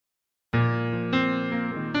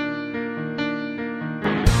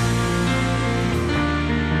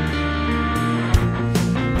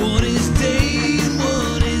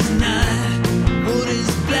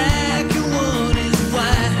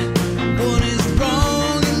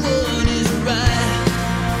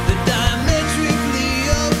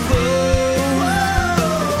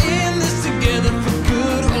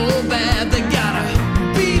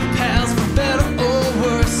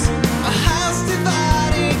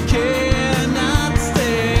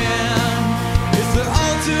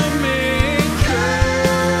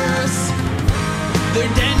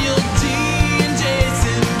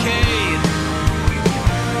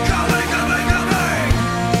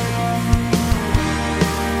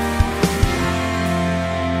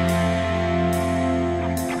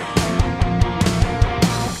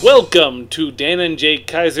Welcome to Dan and Jake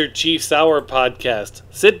Kaiser Chiefs Hour podcast.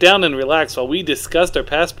 Sit down and relax while we discuss our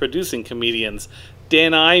past producing comedians.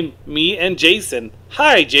 Dan, me, and Jason.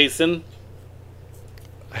 Hi, Jason.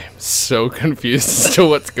 I am so confused as to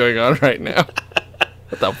what's going on right now.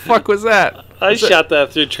 What the fuck was that? I shot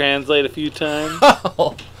that through Translate a few times.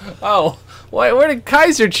 Where did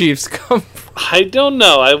Kaiser Chiefs come from? I don't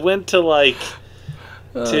know. I went to what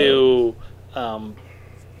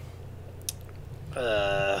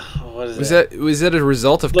is it? Was that a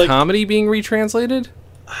result of comedy being retranslated?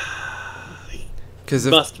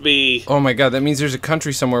 Must be. Oh my god, that means there's a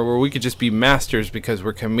country somewhere where we could just be masters because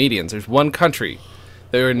we're comedians. There's one country.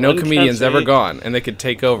 There are no comedians ever gone, and they could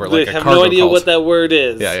take over like a cargo cult. I have no idea what that word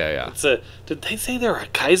is. Yeah. Did they say they're a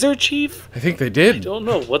Kaiser Chief? I think they did. I don't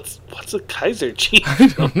know. What's a Kaiser Chief? I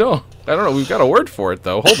don't know. We've got a word for it,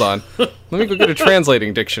 though. Hold on. Let me go get a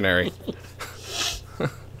translating dictionary.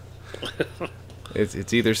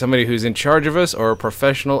 It's either somebody who's in charge of us or a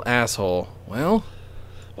professional asshole. Well,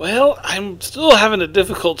 I'm still having a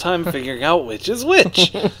difficult time figuring out which is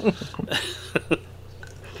which.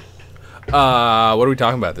 What are we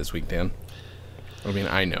talking about this week, Dan? I mean,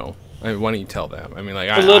 I know. Why don't you tell them? I mean, I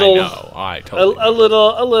know. I totally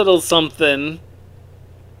know. A little something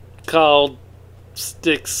called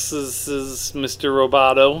Styx's Mr.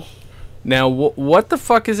 Roboto. Now, what the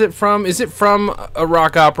fuck is it from? Is it from a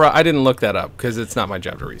rock opera? I didn't look that up because it's not my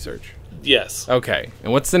job to research. Yes. Okay.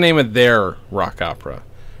 And what's the name of their rock opera?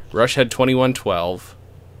 Rush had 2112.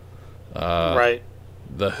 Right.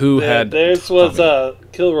 The Who had... Theirs was,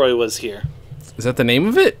 Kilroy Was Here. Is that the name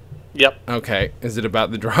of it? Yep. Okay. Is it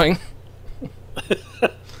about the drawing?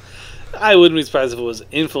 I wouldn't be surprised if it was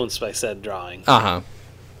influenced by said drawing. Uh-huh.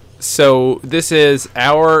 So this is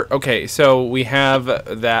our... Okay, so we have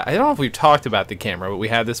that... I don't know if we've talked about the camera, but we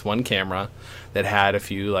had this one camera that had a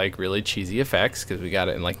few, really cheesy effects, because we got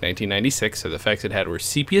it in, 1996, so the effects it had were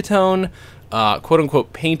sepia tone,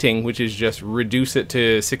 quote-unquote painting, which is just reduce it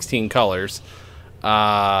to 16 colors,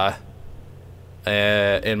 and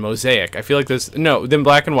mosaic. I feel like there's... No, then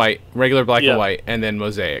black and white, regular black and white, and then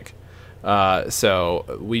mosaic.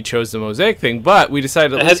 So we chose the mosaic thing, but we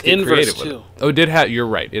decided to get creative with it. Oh, it did have... You're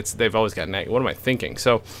right. They've always got... What am I thinking?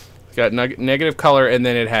 So it's got negative color, and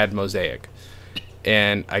then it had mosaic.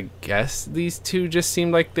 And I guess these two just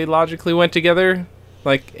seemed like they logically went together,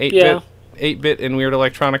 like 8-bit and weird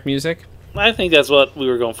electronic music. I think that's what we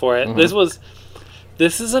were going for. Mm-hmm.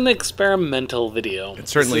 This is an experimental video. It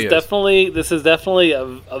certainly is. This is definitely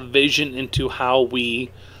a vision into how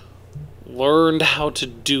we learned how to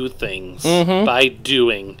do things by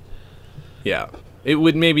doing. Yeah. It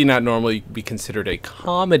would maybe not normally be considered a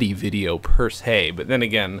comedy video per se, but then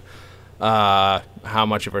again, how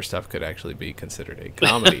much of our stuff could actually be considered a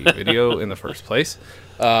comedy video in the first place?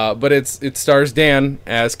 But it stars Dan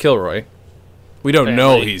as Kilroy. We don't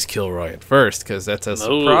know he's Kilroy at first, because that's a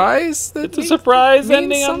surprise. It's a surprise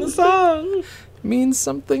ending on the song. Means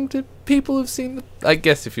something to people who've seen I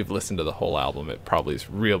guess if you've listened to the whole album, it probably is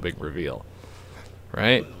a real big reveal.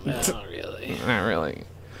 Right? Not really. Not really.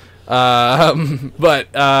 But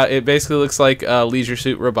it basically looks like Leisure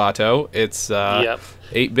Suit Roboto. It's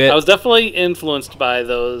 8-bit. I was definitely influenced by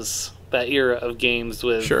that era of games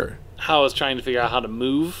with how I was trying to figure out how to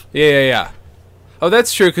move. Yeah. Oh,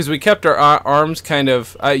 that's true, because we kept our arms kind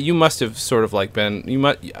of... you must have sort of been...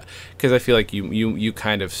 Because I feel like you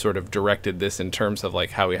kind of sort of directed this in terms of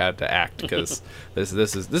how we had to act, because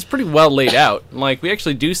this is pretty well laid out. We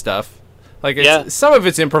actually do stuff. Some of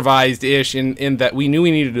it's improvised-ish in that we knew we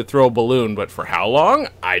needed to throw a balloon, but for how long?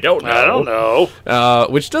 I don't know.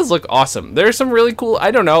 Which does look awesome. There's some really cool... I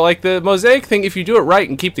don't know, the mosaic thing, if you do it right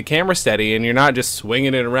and keep the camera steady and you're not just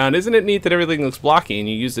swinging it around, isn't it neat that everything looks blocky and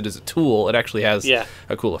you use it as a tool? It actually has a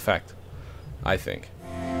cool effect, I think.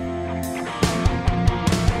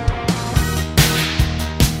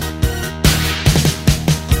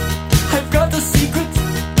 I've got the secret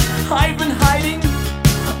I've been hiding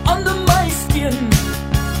under my skin.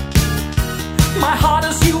 My heart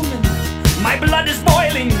is human, my blood is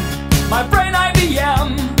boiling, my brain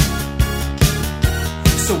IBM.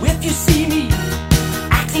 So if you see me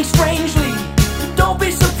acting strangely, don't be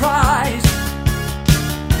surprised.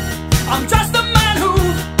 I'm just a man who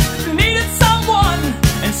needed someone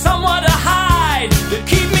and someone to hide, to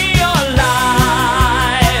keep me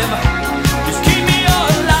alive. Just keep me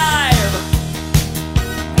alive.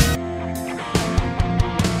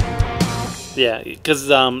 Yeah, because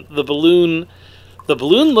the balloon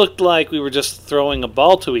looked like we were just throwing a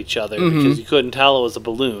ball to each other because you couldn't tell it was a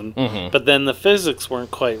balloon. But then the physics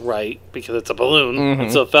weren't quite right because it's a balloon,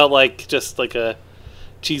 and so it felt like just like a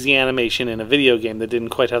cheesy animation in a video game that didn't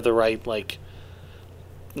quite have the right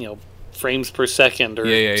frames per second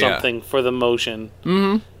or something for the motion.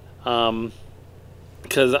 Mm-hmm.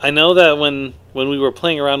 Because I know that when we were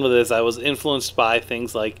playing around with this, I was influenced by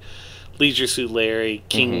things like Leisure Suit Larry,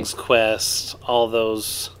 King's Quest, all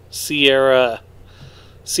those Sierra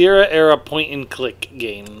era point and click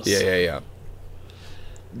games. Yeah.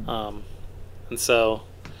 And so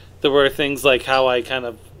there were things like how I kind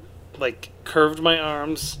of like curved my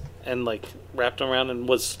arms and like wrapped them around and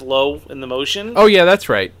was slow in the motion. Oh yeah, that's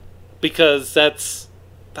right. Because that's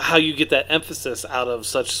how you get that emphasis out of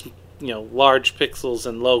such large pixels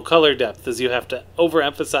and low color depth, is you have to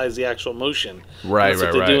overemphasize the actual motion. Right, that's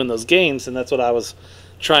what they do in those games, and that's what I was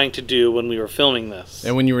trying to do when we were filming this.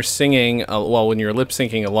 And when you were singing, when you were lip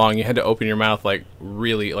syncing along, you had to open your mouth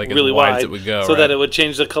really really as wide as it would go, so that it would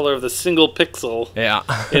change the color of the single pixel. Yeah.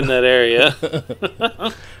 In that area.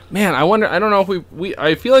 Man, I wonder. I don't know if we.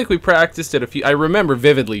 I feel like we practiced it a few. I remember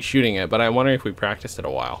vividly shooting it, but I wonder if we practiced it a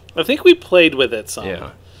while. I think we played with it some.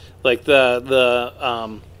 Yeah. Like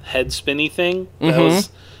the head spinny thing. That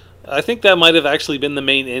was. I think that might have actually been the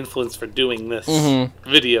main influence for doing this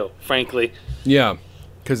video. Frankly. Yeah.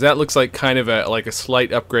 Because that looks like kind of a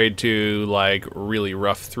slight upgrade to like really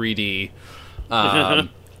rough 3D,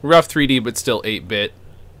 rough 3D, but still 8-bit.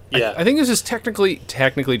 Yeah, I think this is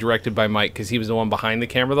technically directed by Mike because he was the one behind the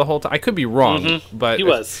camera the whole time. I could be wrong, but he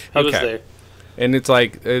was there. And it's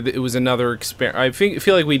like it was another experiment. I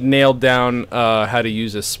feel like we nailed down how to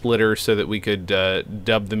use a splitter so that we could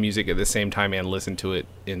dub the music at the same time and listen to it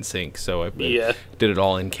in sync. So I did it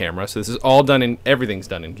all in camera. So this is all done everything's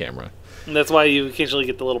done in camera. And that's why you occasionally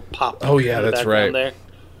get the little pop. Oh yeah, that's right.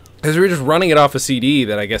 Because we were just running it off a CD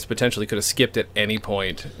that I guess potentially could have skipped at any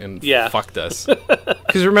point and fucked us.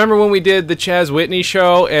 Because remember when we did the Chaz Whitney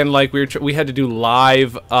show and like we had to do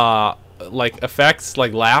live like effects,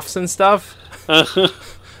 like laughs and stuff.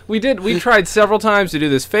 We tried several times to do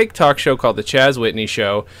this fake talk show called the Chaz Whitney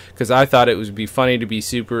Show because I thought it would be funny to be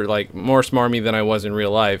super like more smarmy than I was in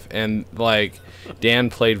real life, and like Dan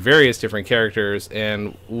played various different characters,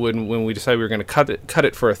 and when we decided we were going to cut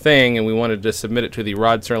it for a thing and we wanted to submit it to the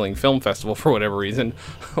Rod Serling Film Festival for whatever reason,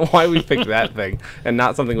 why we picked that thing and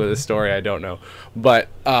not something with a story, I don't know, but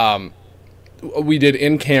we did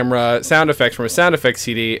in-camera sound effects from a sound effects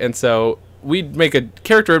CD, and so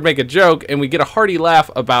character would make a joke and we'd get a hearty laugh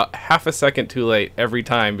about half a second too late every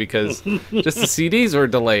time because just the CDs were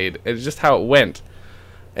delayed. It's just how it went.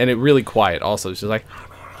 And it really quiet also. It's just like,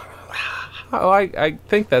 I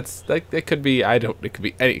think that's like, it could be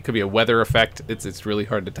it could be a weather effect. It's really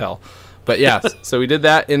hard to tell. But yeah, so we did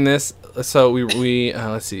that in this. So we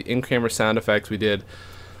let's see, in-camera sound effects we did.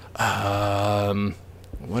 What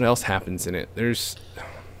else happens in it? There's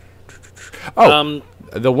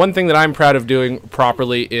the one thing that I'm proud of doing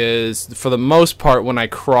properly is, for the most part, when I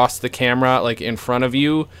cross the camera, like in front of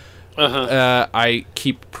you, I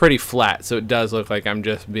keep pretty flat, so it does look like I'm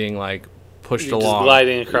just being like pushed along, just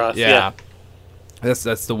gliding across. Yeah.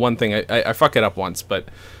 That's the one thing I fuck it up once, but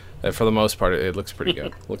for the most part, it looks pretty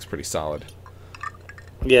good. Looks pretty solid.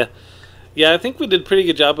 Yeah. I think we did a pretty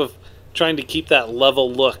good job of trying to keep that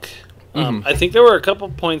level look. I think there were a couple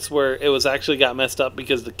points where it was actually got messed up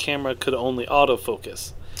because the camera could only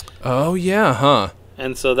autofocus. Oh yeah, huh?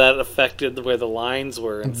 And so that affected where the lines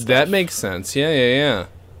were. And stuff. That makes sense. Yeah.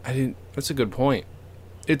 That's a good point.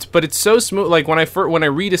 It's so smooth. Like when I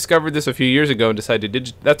rediscovered this a few years ago and decided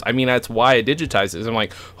to that's why I digitized it. I'm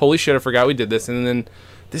like, holy shit, I forgot we did this, and then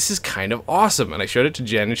this is kind of awesome. And I showed it to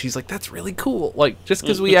Jen, and she's like, that's really cool. Like just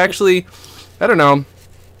because we actually, I don't know.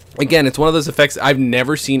 Again, it's one of those effects I've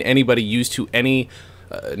never seen anybody use to any,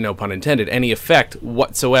 no pun intended, any effect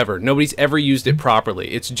whatsoever. Nobody's ever used it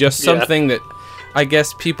properly. It's just something that I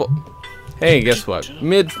guess people... Hey, guess what?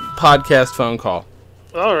 Mid-podcast phone call.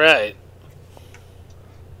 All right.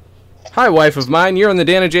 Hi, wife of mine. You're on the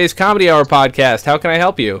Dan and Jay's Comedy Hour podcast. How can I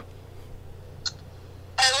help you?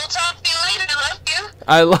 I will talk to you later. I love you.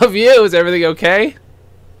 I love you. Is everything okay?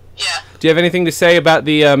 Yeah. Do you have anything to say about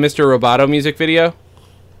the Mr. Roboto music video?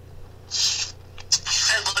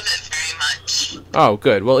 I love it very much. Oh,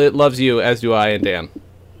 good. Well, it loves you, as do I and Dan.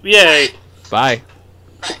 Yay. Bye.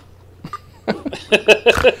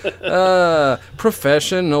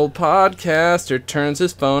 Professional podcaster turns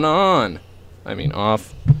his phone on. I mean,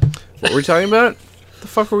 off. What were we talking about? The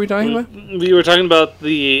fuck were we talking about? We were talking about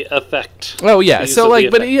the effect. Oh, yeah. So,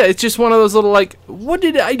 like, but yeah, it's just one of those little, like,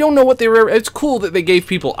 I don't know what they were. It's cool that they gave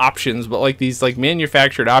people options, but, like, these, like,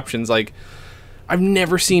 manufactured options, like, I've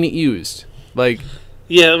never seen it used. Like,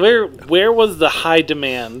 yeah, where was the high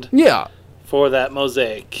demand? Yeah. for that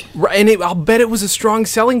mosaic. Right, and I'll bet it was a strong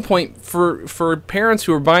selling point for parents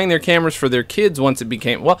who were buying their cameras for their kids once it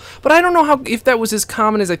became but I don't know if that was as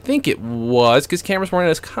common as I think it was, because cameras weren't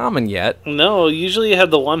as common yet. No, usually you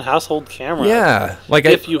had the one household camera. Yeah, like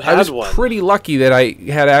if you had I was one. pretty lucky that I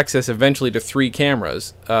had access eventually to 3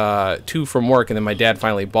 cameras, 2 from work, and then my dad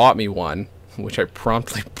finally bought me one, which I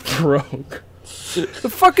promptly broke. The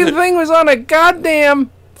fucking thing was on a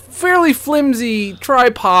goddamn fairly flimsy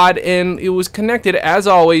tripod, and it was connected, as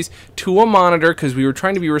always, to a monitor because we were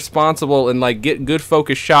trying to be responsible and like get good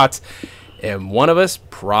focus shots. And one of us,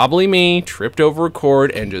 probably me, tripped over a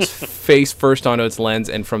cord and just face first onto its lens,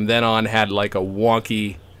 and from then on had like a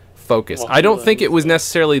wonky focus. I don't think it was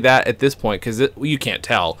necessarily that at this point, because you can't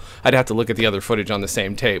tell. I'd have to look at the other footage on the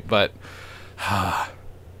same tape, but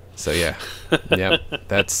so yeah,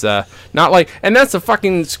 that's not like, and that's the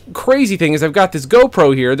fucking crazy thing is I've got this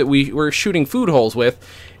GoPro here that we're shooting food holes with,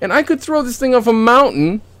 and I could throw this thing off a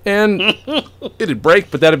mountain and it'd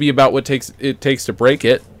break, but that'd be about what it takes to break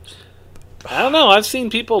it. I don't know. I've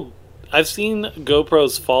seen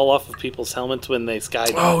GoPros fall off of people's helmets when they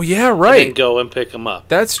skydive. Oh yeah, right. And then go and pick them up.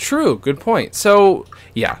 That's true. Good point. So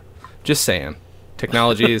yeah, just saying.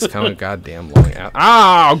 Technology is coming goddamn long out.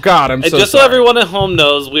 Oh, God, I'm so just sorry. so everyone at home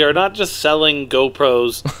knows, we are not just selling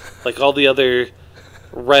GoPros like all the other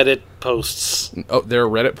Reddit posts. Oh, there are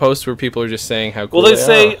Reddit posts where people are just saying how cool they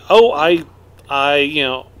say, I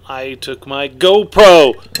took my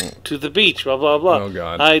GoPro to the beach, blah, blah, blah. Oh,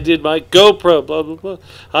 God. I did my GoPro, blah, blah, blah.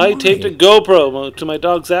 I taped a GoPro to my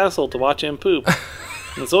dog's asshole to watch him poop.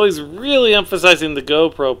 And it's always really emphasizing the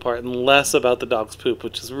GoPro part and less about the dog's poop,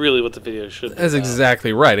 which is really what the video should be. That's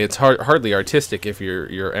exactly right. It's hardly artistic if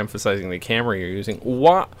you're emphasizing the camera you're using.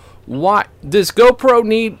 What does GoPro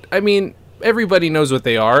need? I mean, everybody knows what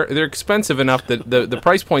they are. They're expensive enough that the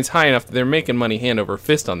price point's high enough that they're making money hand over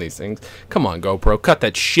fist on these things. Come on, GoPro, cut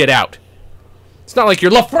that shit out. It's not like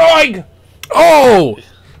you're Lafroig. Oh,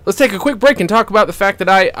 let's take a quick break and talk about the fact that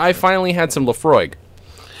I finally had some Lafroig.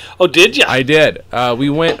 Oh, did you? I did.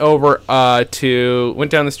 We went over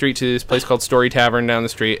went down the street to this place called Story Tavern down the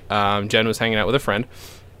street. Jen was hanging out with a friend,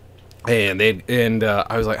 and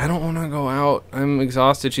I was like, I don't want to go out. I'm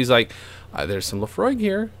exhausted. She's like, there's some Lafroig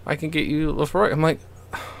here. I can get you Lafroig. I'm like,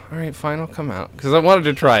 all right, fine, I'll come out because I wanted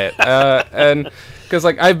to try it. And because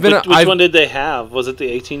like which one did they have? Was it the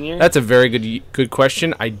 18 year? That's a very good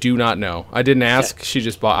question. I do not know. I didn't ask. Okay. She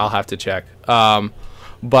just bought. I'll have to check.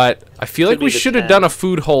 But I feel like we should have done a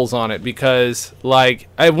food holes on it because, like,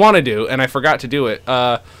 I want to do, and I forgot to do it.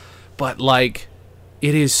 But, like,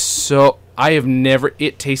 it is so...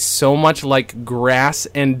 it tastes so much like grass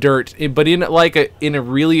and dirt, but in a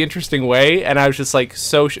really interesting way. And I was just like,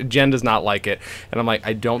 Jen does not like it. And I'm like,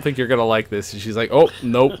 I don't think you're going to like this. And she's like, oh,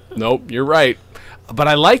 nope, you're right. But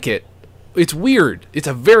I like it. It's weird. It's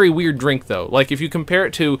a very weird drink, though. Like, if you compare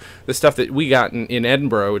it to the stuff that we got in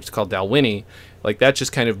Edinburgh, which is called Dalwhinnie, like, that's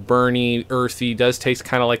just kind of burny, earthy, does taste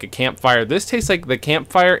kind of like a campfire. This tastes like the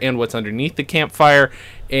campfire and what's underneath the campfire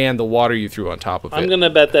and the water you threw on top of it. I'm going to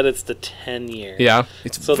bet that it's the 10 year. Yeah,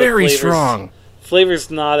 it's so very strong. Flavor's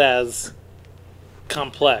not as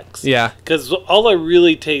complex. Yeah. Because all I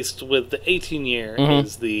really taste with the 18 year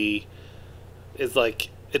is like...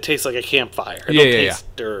 It tastes like a campfire. It don't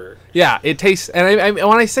taste dirt. Yeah, it tastes, and I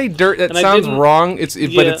when I say dirt, that sounds wrong.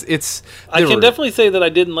 But it's. I can definitely say that I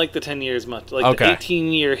didn't like the 10 years much. Like the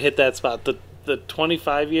 18 year hit that spot. The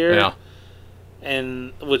 25 year,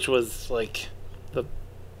 and which was like the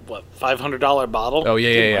 $500 bottle. Oh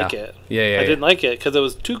yeah, like it. I didn't like it because it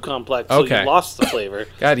was too complex. So you lost the flavor.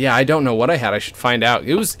 God, yeah, I don't know what I had. I should find out.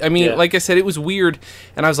 It was. I mean, like I said, it was weird,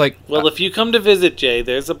 and I was like, well, if you come to visit, Jay,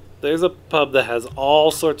 there's a pub that has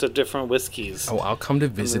all sorts of different whiskeys. Oh, I'll come to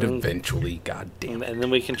visit eventually. God damn it. And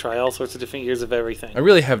then we can try all sorts of different years of everything. I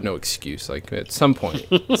really have no excuse. Like, at some point.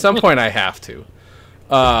 I have to.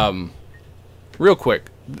 Real quick.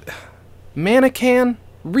 Mannequin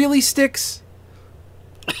really sticks?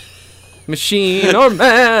 Machine or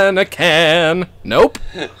mannequin? Nope.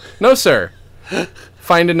 No, sir.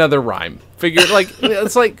 Find another rhyme. Figure,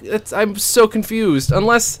 I'm so confused.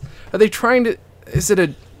 Unless, are they trying to... Is it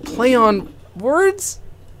a play on words?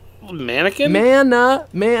 Mannequin?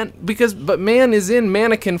 But man is in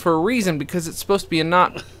mannequin for a reason because it's supposed to be a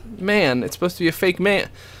not man. It's supposed to be a fake man.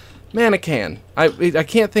 Mannequin. I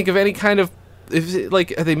can't think of any kind of...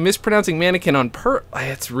 are they mispronouncing mannequin on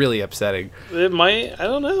It's really upsetting. It might. I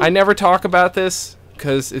don't know. I never talk about this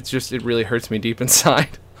because it really hurts me deep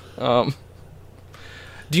inside. Do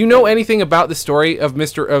you know anything about the story of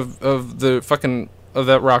of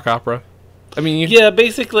that rock opera? I mean,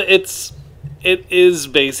 basically it is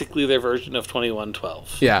basically their version of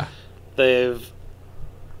 2112. Yeah. They've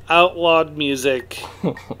outlawed music.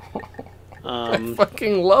 I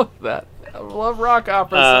fucking love that. I love rock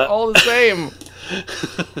operas. They're all the same.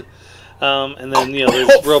 And then,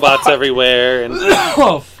 there's robots everywhere. And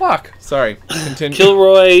Oh, fuck. Sorry. Continue.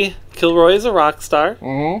 Kilroy is a rock star.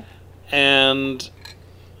 Mhm. And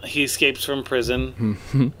he escapes from prison.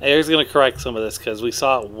 Air's going to correct some of this because we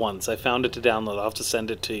saw it once. I found it to download. I'll have to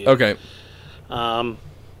send it to you. Okay.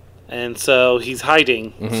 And so he's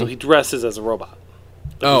hiding. So he dresses as a robot.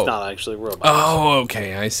 But he's not actually a robot. Oh,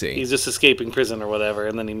 okay. I see. He's just escaping prison or whatever.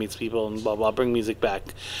 And then he meets people and blah, blah, bring music back.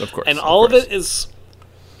 Of course. And all of it is...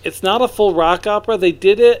 It's not a full rock opera. They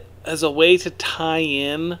did it as a way to tie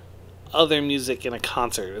in other music in a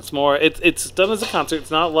concert. It's more... It's done as a concert.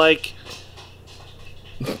 It's not like...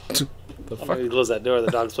 The I'm fuck? gonna close that door.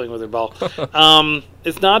 The dog's playing with her ball.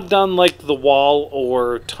 It's not done like The Wall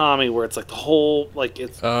or Tommy, where it's like the whole you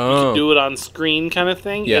can do it on screen kind of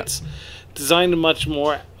thing. Yeah. It's designed much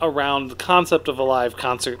more around the concept of a live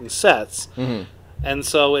concert and sets, and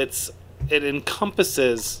so it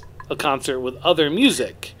encompasses a concert with other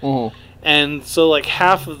music, and so like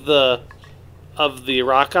half of the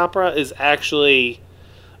rock opera is actually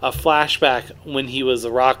a flashback when he was a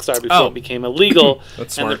rock star before it became illegal,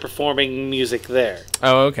 That's and they're smart. performing music there.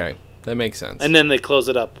 Oh, okay. That makes sense. And then they close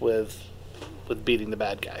it up with beating the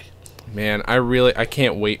bad guy. Man, I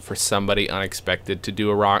can't wait for somebody unexpected to do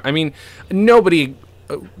a rock. I mean, nobody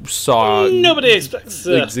saw. Nobody expects.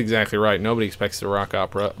 That's exactly right. Nobody expects a rock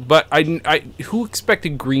opera. But who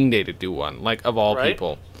expected Green Day to do one? Like, of all Right?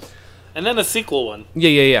 people. And then a sequel one.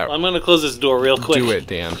 Yeah. I'm going to close this door real quick. Do it,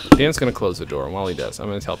 Dan. Dan's going to close the door. And while he does, I'm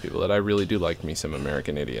going to tell people that I really do like me some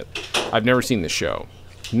American Idiot. I've never seen the show.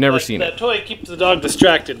 Never seen that it. toy keeps the dog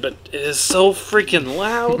distracted, but it is so freaking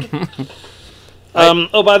loud.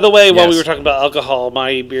 By the way, while we Yes. were talking about alcohol,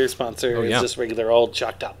 my beer sponsor yeah. is just regular old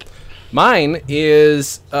Chalked Up. Mine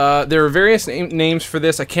is, there are various names for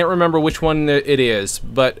this. I can't remember which one it is,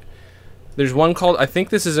 but there's one called, I think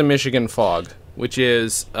this is a Michigan Fog, which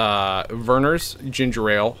is Werner's Ginger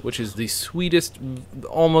Ale, which is the sweetest,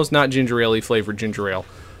 almost not ginger ale-y flavored ginger ale.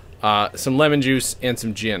 Some lemon juice and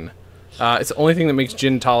some gin. It's the only thing that makes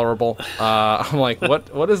gin tolerable. I'm like,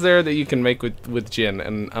 what is there that you can make with gin?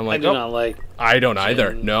 And I'm I like, do not like. I don't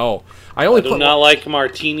either. gin. No, I only I do put not like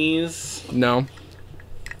martinis. no.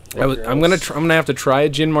 I'm gonna have to try a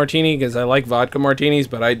gin martini because I like vodka martinis,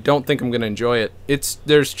 but I don't think I'm gonna enjoy it.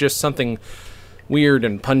 There's just something weird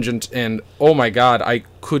and pungent, and oh my god, I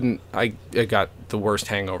got the worst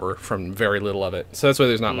hangover from very little of it. So that's why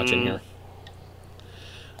there's not much in here.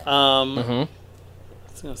 What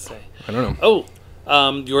was I gonna say? I don't know.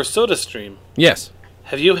 Oh, your Soda Stream. Yes.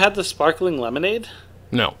 Have you had the sparkling lemonade?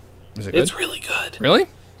 No. Is it good? It's really good. Really?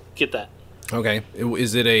 Get that. Okay.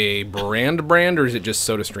 Is it a brand, or is it just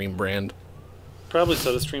SodaStream brand? Probably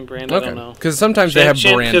Soda Stream brand. Okay. I don't know. Because sometimes they have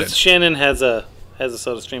branded. Because Shannon has a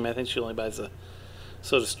Soda Stream. I think she only buys the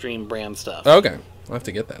Soda Stream brand stuff. Okay. I'll have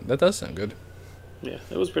to get that. That does sound good. Yeah,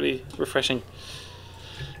 it was pretty refreshing.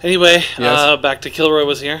 Anyway, Yes. back to Kilroy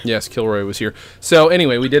was here. Yes, Kilroy was here. So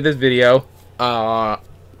anyway, we did this video, and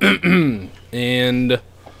is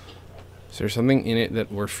there something in it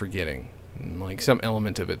that we're forgetting? Like some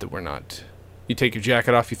element of it that we're not. You take your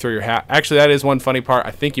jacket off, you throw your hat. Actually, that is one funny part.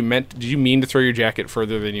 I think did you mean to throw your jacket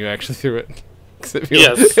further than you actually threw it? 'Cause I feel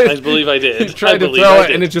Yes, I believe I did. you tried I to believe throw I it,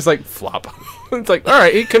 did. and it just like flop. It's like, all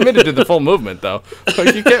right, he committed to the full movement though.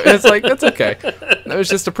 Like, it's like that's okay. That was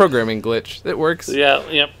just a programming glitch. It works. Yeah,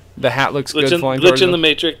 yep. The hat looks good flying Glitch towards in him. the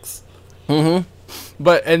Matrix.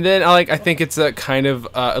 But and then I think it's a kind of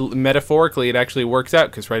metaphorically it actually works out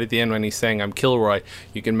because right at the end when he's saying I'm Kilroy,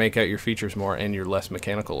 you can make out your features more and you're less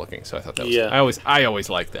mechanical looking. So I thought that was Yeah. I always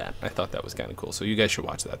liked that. I thought that was kind of cool. So you guys should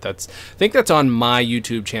watch that. I think that's on my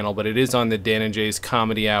YouTube channel, but it is on the Dan and Jay's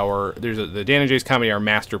Comedy Hour. There's the Dan and Jay's Comedy Hour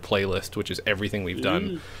master playlist, which is everything we've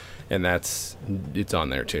done, and it's on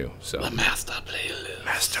there too. So Master playlist.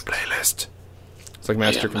 master playlist. It's like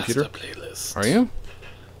master computer. Master playlist. Are you?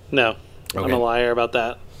 No, I'm Okay. a liar about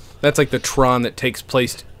that. That's like the Tron that takes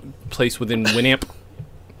place within Winamp.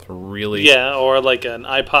 It's really Yeah, or like an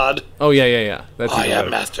iPod. Oh yeah. That's even better.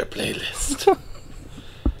 Master playlist.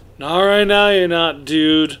 All right, now you're not,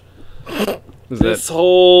 dude. Is This that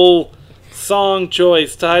whole song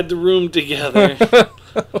choice tied the room together.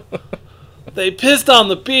 They pissed on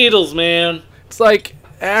the Beatles, man. it's like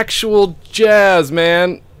actual jazz,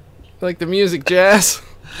 man. Like the music jazz.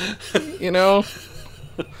 You know?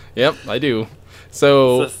 Yep, I do.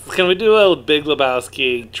 So Can we do a Big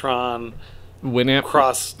Lebowski Tron Winamp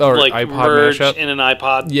cross or like iPod merge mashup? in an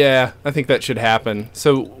iPod. Yeah, I think that should happen.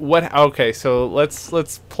 So what? Okay, so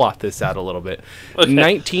let's plot this out a little bit. Okay.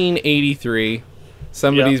 1983,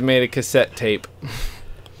 somebody's made a cassette tape.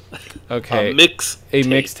 Okay, A mix. a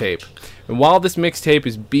mixtape. And while this mixtape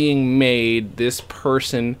is being made, this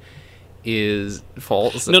person is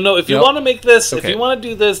false. No. If you Nope. want to make this, if Okay. you want to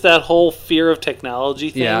do this, that whole fear of technology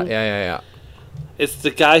thing. Yeah. It's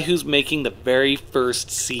the guy who's making the very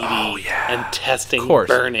first CD and testing Of course.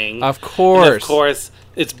 burning. Of course. And of course,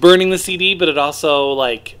 it's burning the CD, but it also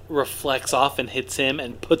like reflects off and hits him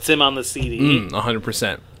and puts him on the CD.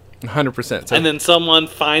 100%. 100%. So And then someone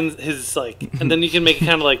finds his like, and then you can make it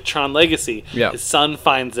kind of like Tron Legacy. Yeah. His son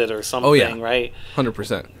finds it or something, Oh, yeah. right?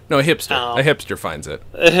 100%. No, a hipster. Oh. A hipster finds it.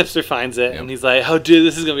 A hipster finds it, and he's like, "Oh, dude,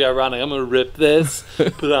 this is gonna be ironic. I'm gonna rip this,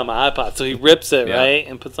 put it on my iPod." So he rips it, Yeah. right,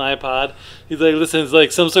 and puts it on iPod. He's like, "Listen, it's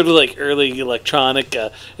like some sort of like early electronic.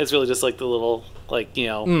 It's really just like the little like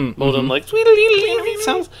modem like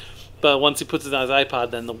sounds." But once he puts it on his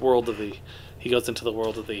iPod, then he goes into the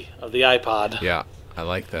world of the iPod. Yeah, I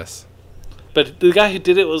like this. But the guy who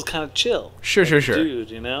did it was kind of chill. Sure. Dude,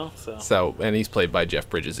 So, and he's played by Jeff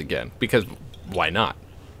Bridges again, because why not?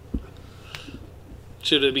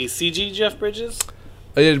 Should it be CG Jeff Bridges?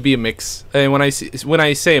 It'd be a mix. And when I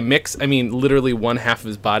say a mix, I mean literally one half of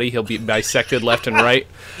his body. He'll be bisected left and right.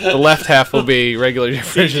 The left half will be regular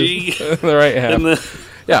Jeff Bridges. CG. The right half. And the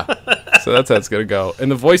Yeah. So that's how it's gonna go.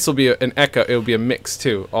 And the voice will be an echo. It'll be a mix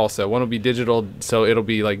too. Also, one will be digital, so it'll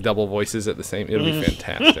be like double voices at the same. It'll be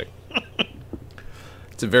fantastic.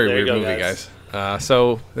 It's a very There you weird go, movie, guys.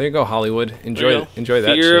 So there you go, Hollywood. There you Enjoy go.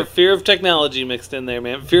 that. Shit. Fear of technology mixed in there,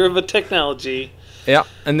 man. Fear of a technology Yeah,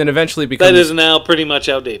 and then eventually it becomes. that is now pretty much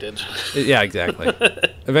outdated. Yeah, exactly.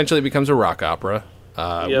 Eventually it becomes a rock opera.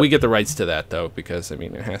 Yep. We get the rights to that though, because I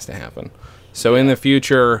mean it has to happen. So in the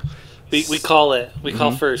future, We call it. We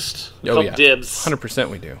call first. We oh call yeah, dibs. 100%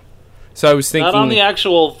 we do. So I was thinking, Not on the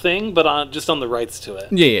actual thing, but just on the rights to it.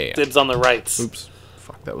 yeah. Dibs on the rights. Oops,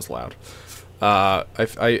 fuck, that was loud.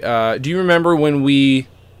 Do you remember when we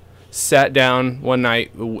sat down one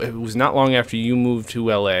night? It was not long after you moved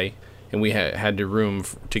to LA, and we had to room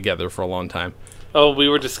together for a long time. Oh, we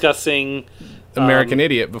were discussing American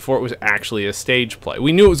Idiot before it was actually a stage play.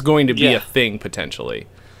 We knew it was going to be Yeah. a thing potentially.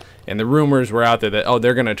 And the rumors were out there that,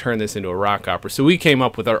 they're going to turn this into a rock opera. So we came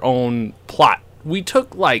up with our own plot. We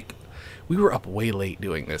were up way late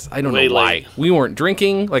doing this. I don't Way know why. late. We weren't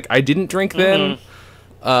drinking. Like, I didn't drink then.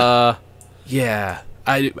 Yeah.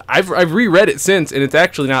 I've reread it since, and it's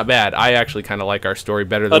actually not bad. I actually kind of like our story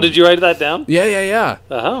better than... Oh, did you write that down? Yeah.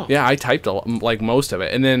 Oh. Yeah, I typed like most of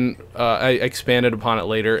it, and then I expanded upon it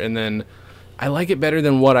later, and then I like it better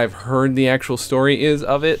than what I've heard the actual story is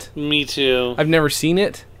of it. Me too. I've never seen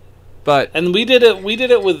it, but And we did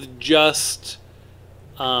it with just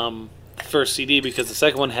first CD because the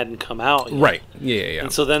second one hadn't come out yet. right, yeah.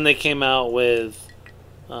 And so then they came out with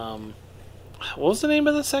what was the name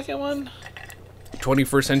of the second one?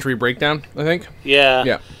 21st Century Breakdown, I think. Yeah.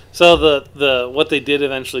 Yeah. So the what they did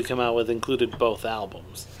eventually come out with included both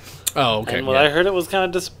albums. Oh, okay. And what I heard, it was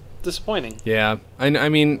kind of disappointing. Yeah, I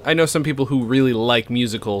mean, I know some people who really like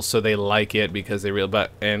musicals, so they like it because they really.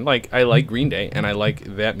 And like, I like Green Day, and I like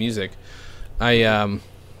that music.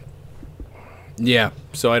 Yeah.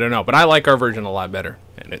 So I don't know, but I like our version a lot better,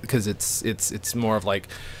 because it's more of like,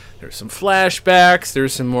 there's some flashbacks,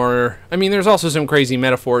 there's some more. I mean, there's also some crazy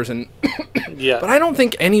metaphors, and Yeah. but I don't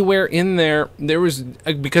think anywhere in there was,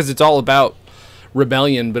 because it's all about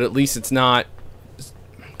rebellion, but at least it's not.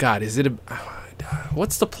 God, is it a?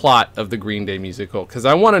 What's the plot of the Green Day musical? Because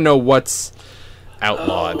I want to know what's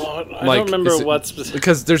outlawed. I don't remember is it- what specific.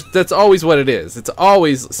 because that's always what it is. It's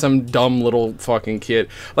always some dumb little fucking kid.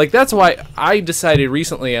 Like, that's why I decided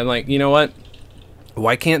recently, I'm like, you know what?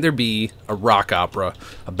 Why can't there be a rock opera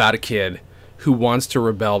about a kid who wants to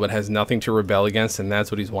rebel but has nothing to rebel against, and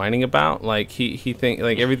that's what he's whining about? Like, he think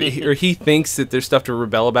like everything, or he thinks that there's stuff to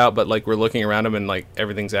rebel about, but like, we're looking around him and like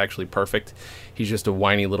everything's actually perfect. He's just a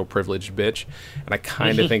whiny little privileged bitch, and I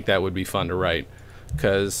kind of think that would be fun to write,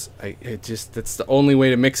 because that's the only way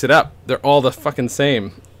to mix it up. They're all the fucking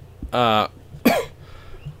same. Oh,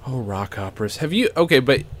 rock operas. Have you? Okay,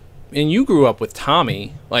 but. And you grew up with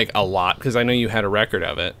Tommy, like, a lot, because I know you had a record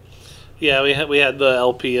of it. Yeah, we had the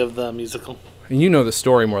LP of the musical. And you know the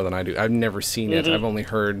story more than I do. I've never seen it. I've only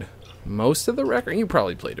heard most of the record. You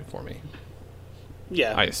probably played it for me,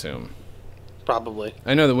 Yeah, I assume. probably.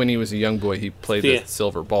 I know that when he was a young boy, he played Yeah. the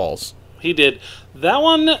silver balls. He did. That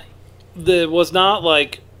one that was not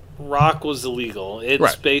like rock was illegal. It's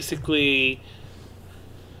Right. basically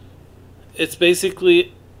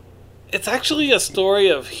it's actually a story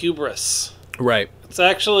of hubris. Right. It's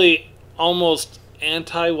actually almost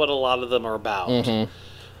anti what a lot of them are about.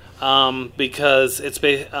 Because it's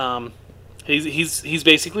he's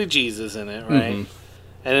basically Jesus in it, right?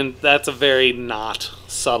 And that's a very not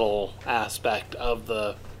subtle aspect of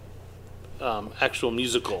the actual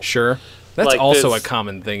musical. Sure. That's Like also a this-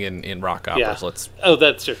 common thing in rock operas. Oh,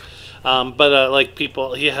 that's true. But like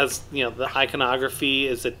people, he has the iconography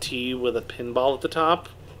is a T with a pinball at the top.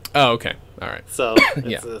 Oh, okay. All right. So it's,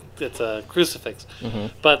 Yeah. it's a crucifix.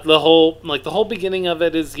 But the whole beginning of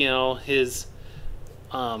it is his.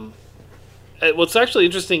 What's actually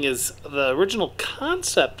interesting is the original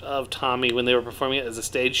concept of Tommy when they were performing it as a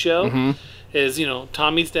stage show is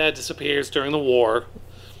Tommy's dad disappears during the war.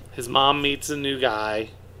 His mom meets a new guy.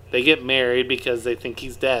 They get married because they think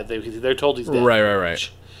he's dead. They're told he's dead. Right.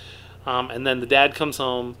 And then the dad comes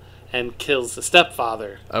home and kills the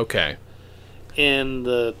stepfather. Okay. In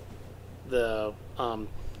the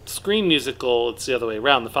Scream musical, it's the other way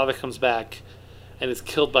around. The father comes back and is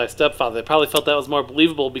killed by a stepfather. They probably felt that was more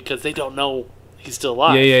believable because they don't know he's still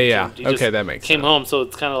alive. Yeah. He just Okay, that makes came sense. home, so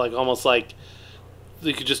it's kind of like almost like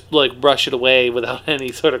you could just like brush it away without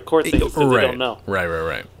any sort of court things because they don't know.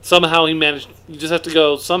 Right. Somehow he managed. You just have to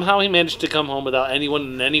go. Somehow he managed to come home without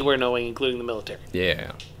anyone anywhere knowing, including the military.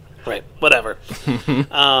 Yeah. Right. Whatever.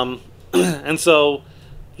 And so,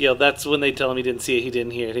 that's when they tell him he didn't see it, he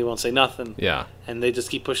didn't hear it, he won't say nothing. Yeah. And they just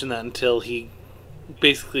keep pushing that until he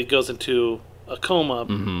basically goes into a coma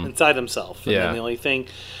inside himself. And Yeah. then the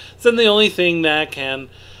only thing that can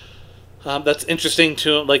that's interesting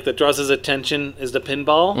to him, like that draws his attention, is the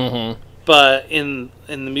pinball. But in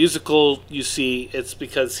the musical, you see it's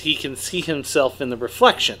because he can see himself in the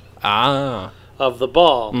reflection Ah. of the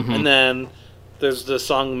ball, and then there's the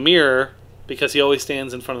song "Mirror" because he always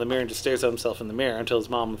stands in front of the mirror and just stares at himself in the mirror until his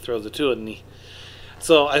mom throws it to it, and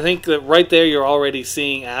So I think that right there you're already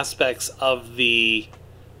seeing aspects of the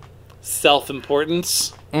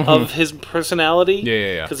self-importance of his personality.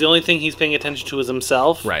 Yeah. Because the only thing he's paying attention to is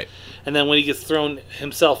himself. Right. And then when he gets thrown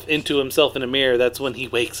himself into himself in a mirror, that's when he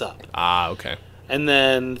wakes up. Ah, okay. And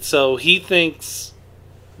then, so he thinks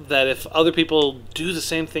that if other people do the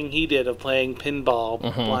same thing he did of playing pinball,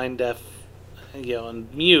 blind, deaf,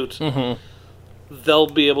 and mute, they'll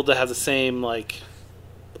be able to have the same,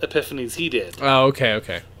 epiphanies he did. Oh,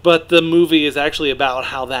 okay. But the movie is actually about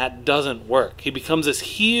how that doesn't work. He becomes this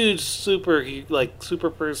huge super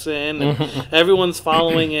person, and everyone's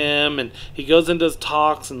following him, and he goes and does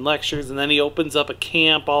talks and lectures, and then he opens up a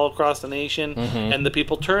camp all across the nation, and the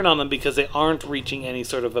people turn on him because they aren't reaching any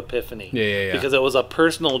sort of epiphany. Yeah. Because it was a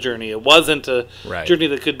personal journey. It wasn't a Right. journey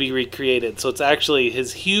that could be recreated. So it's actually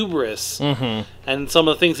his hubris, and some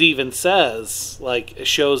of the things he even says, it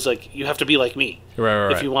shows, you have to be like me.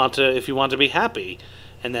 Right. If you want to be happy.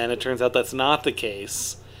 And then it turns out that's not the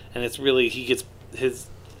case, and it's really his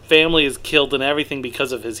family is killed and everything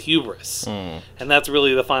because of his hubris, and that's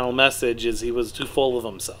really the final message: is he was too full of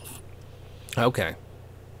himself. Okay.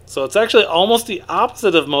 So it's actually almost the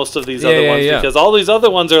opposite of most of these other ones, because all these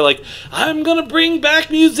other ones are like, "I'm gonna bring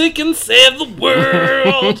back music and save the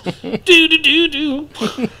world." do.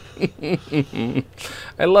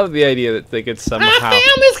 I love the idea that they could somehow. I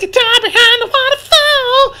found this guitar behind the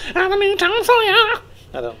waterfall. I'm a new Tom Sawyer.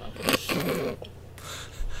 I don't know.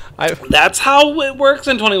 That's how it works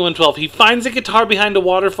in 2112. He finds a guitar behind a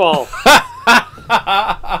waterfall.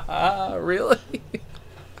 Really?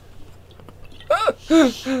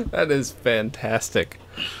 That is fantastic.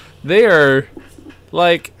 They are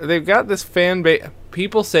they've got this fan base.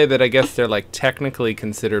 People say that I guess they're technically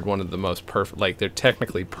considered one of the most perfect. They're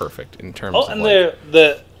technically perfect in terms of And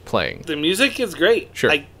the playing. The music is great.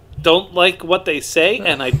 Sure. I don't like what they say,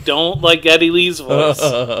 and I don't like Eddie Lee's voice.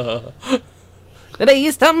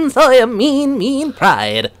 Today's Tom Sawyer, mean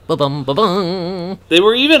pride. Ba-bum, ba-bum. They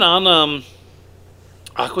were even on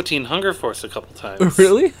Aqua Teen Hunger Force a couple times.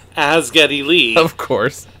 Really? As Geddy Lee. Of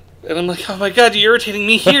course. And I'm like, oh my god, you're irritating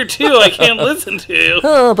me here too. I can't listen to.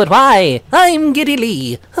 Oh, but why? I'm Geddy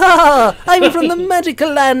Lee. Ah, I'm from the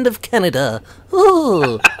magical land of Canada.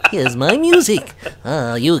 Oh, here's my music.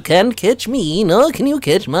 Ah, you can't catch me, nor can you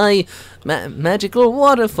catch my magical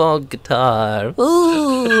waterfall guitar.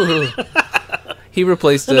 Ooh. He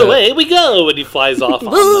replaced And away we go, and he flies off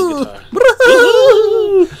on Woo! the guitar.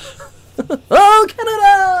 Woohoo! Oh,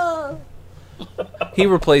 Canada! He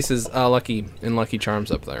replaces Lucky in Lucky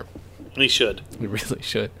Charms up there. He should. He really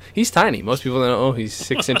should. He's tiny. Most people don't know he's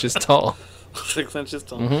 6 inches tall. 6 inches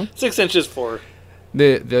tall. 6 inches for...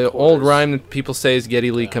 The old rhyme that people say is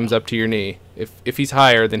Geddy Lee comes up to your knee. If he's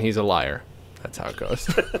higher, then he's a liar. That's how it goes.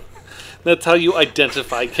 That's how you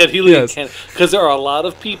identify Geddy Lee. Yes. Because there are a lot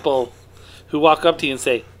of people who walk up to you and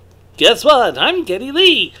say, guess what? I'm Geddy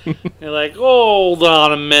Lee. You're like, hold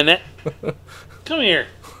on a minute. Come here.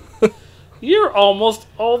 You're almost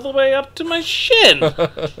all the way up to my shin.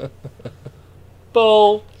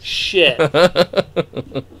 Bullshit.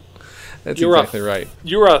 That's You're exactly right.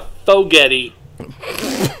 You're a Fogetty.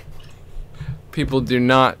 People do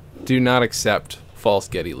not accept false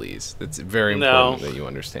Geddy Lees. It's very important that you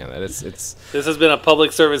understand that. It's This has been a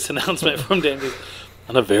public service announcement from Dan J's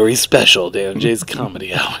on a very special Dan J's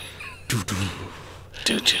Comedy Hour.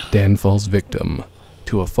 Dan falls victim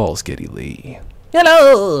to a false Geddy Lee.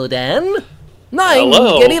 Hello, Dan. I'm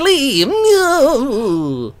Hello. Geddy Lee.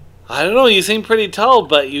 Meow. I don't know, you seem pretty tall,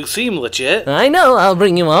 but you seem legit. I know, I'll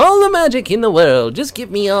bring you all the magic in the world. Just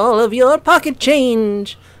give me all of your pocket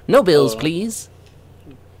change. No bills, please.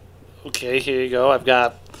 Okay, here you go. I've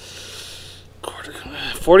got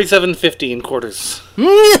 $47.50 in quarters.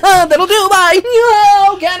 That'll do, bye.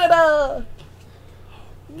 Meow, Canada.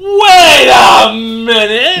 Wait a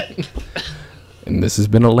minute! And this has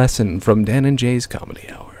been a lesson from Dan and Jay's Comedy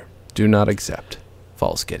Hour. Do not accept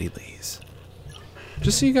false Geddy Lees.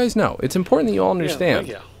 Just so you guys know, it's important that you all understand.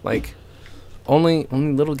 Yeah. Like, only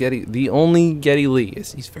little Geddy, the only Geddy Lee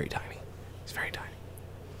he's very tiny. He's very tiny.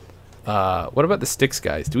 What about the Styx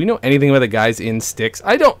guys? Do we know anything about the guys in Styx?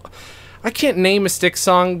 I can't name a Styx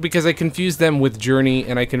song because I confuse them with Journey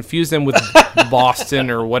and I confuse them with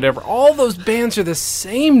Boston or whatever. All those bands are the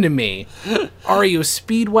same to me. REO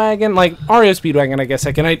Speedwagon, I guess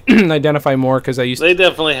I can identify more because I used to. They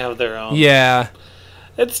definitely have their own. Yeah.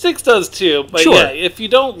 And Styx does too, but Sure. yeah, if you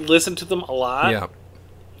don't listen to them a lot, Yeah.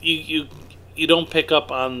 you don't pick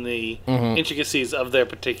up on the intricacies of their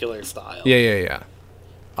particular style. Yeah.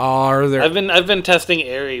 Are there? I've been testing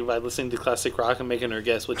Ari by listening to classic rock and making her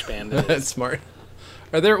guess which band it is. That's smart.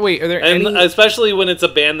 Are there And any? especially when it's a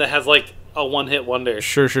band that has like a one-hit wonder.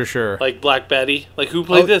 Sure. Like Black Betty. Like who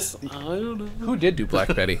played Oh. this? I don't know. Who did do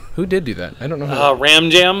Black Betty? Who did do that? I don't know. Who. Ram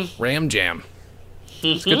Jam. Ram Jam.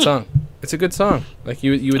 It's a good song. It's a good song. Like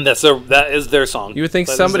you would And that is their song. you would think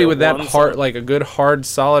That is somebody their with that one hard, song. like a good hard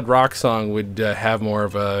solid rock song would have more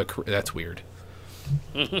of a. That's weird.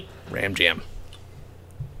 Ram Jam.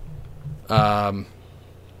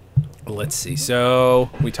 Let's see. So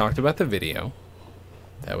we talked about the video.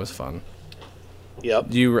 That was fun. Yep.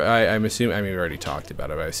 Do you? I'm assuming. I mean, we already talked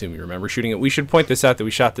about it. But I assume you remember shooting it. We should point this out that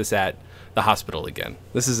we shot this at the hospital again.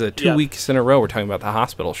 This is a 2 Yeah. weeks in a row we're talking about the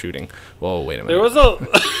hospital shooting. Whoa, wait a minute. There was a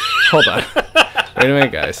Hold on. Wait a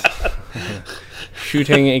minute, guys.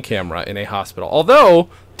 Shooting a camera in a hospital. Although,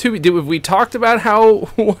 we talked about how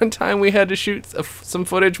one time we had to shoot some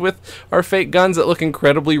footage with our fake guns that look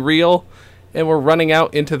incredibly real, and we're running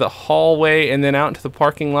out into the hallway and then out into the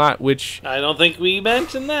parking lot, which I don't think we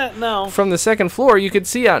mentioned that. No. from the second floor you could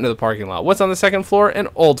see out into the parking lot. What's on the second floor? An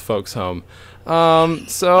old folks' home.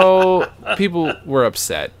 So people were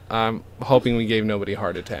upset. I'm hoping we gave nobody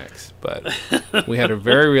heart attacks, but we had a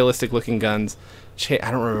very realistic looking guns.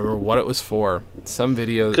 I don't remember what it was for. Some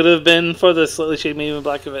video. Could have been for the Slightly Shade Medium and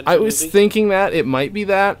Black Event. I was thinking that it might be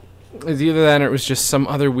that. It's either that or it was just some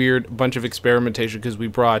other weird bunch of experimentation because we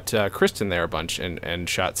brought Kristen there a bunch and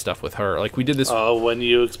shot stuff with her. Like we did this. Oh, when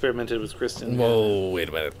you experimented with Kristen. Whoa, wait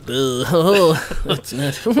a minute. That's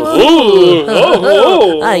not.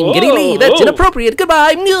 Whoa, I'm Geddy Lee. That's inappropriate.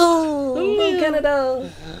 Goodbye. No,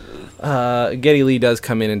 Canada. Geddy Lee does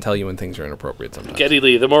come in and tell you when things are inappropriate sometimes. Geddy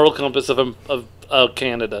Lee, the moral compass of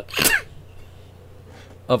Canada.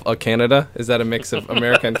 Of Canada? Is that a mix of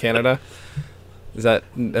America and Canada? That's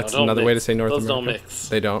don't another way to mix. say North Those America? don't mix.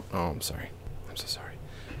 They don't? Oh, I'm sorry. I'm so sorry.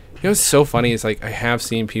 You know what's so funny is like I have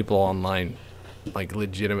seen people online like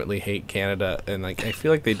legitimately hate Canada and like I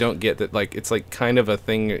feel like they don't get that like it's like kind of a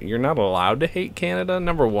thing you're not allowed to hate Canada,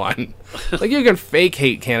 number one. Like you can fake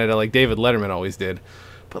hate Canada like David Letterman always did.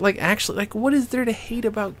 But like actually like what is there to hate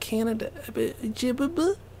about Canada? I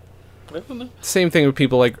don't know. Same thing with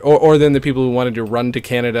people like or then the people who wanted to run to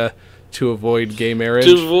Canada to avoid gay marriage.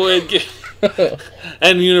 To avoid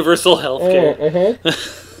and universal health care.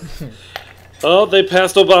 Oh, they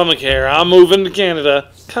passed Obamacare. I'm moving to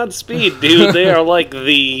Canada. Godspeed, dude. They are like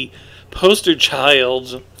the poster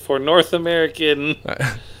child for North American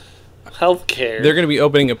health care. They're going to be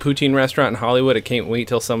opening a poutine restaurant in Hollywood. I can't wait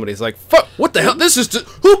till somebody's like, "Fuck! What the hell? This is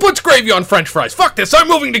who puts gravy on French fries? Fuck this! I'm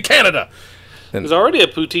moving to Canada." There's already a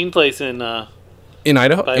poutine place in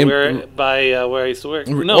Idaho, by where I used to work.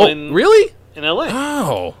 Really? In LA.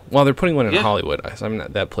 Oh, well, they're putting one in Yeah. Hollywood. So I'm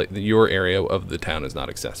not that place. Your area of the town is not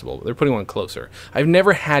accessible, but they're putting one closer. I've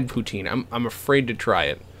never had poutine. I'm afraid to try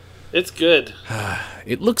it. It's good.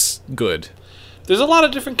 It looks good. There's a lot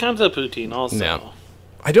of different kinds of poutine also. No.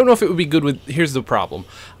 I don't know if it would be good with. Here's the problem.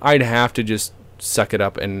 I'd have to just suck it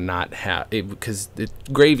up and not have it, because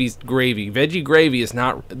gravy's gravy. Veggie gravy is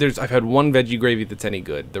not. I've had one veggie gravy that's any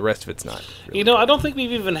good. The rest of it's not. Really I don't think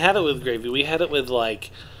we've even had it with gravy. We had it with like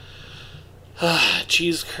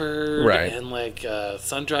cheese curd and like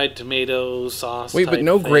sun-dried tomato sauce. Wait, but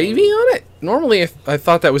no gravy on it? Normally, I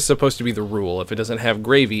thought that was supposed to be the rule. If it doesn't have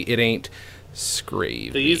gravy, it ain't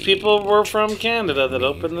scravy. These people were from Canada that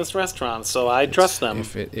opened this restaurant, so I trust them.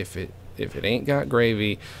 If it ain't got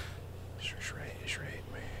gravy.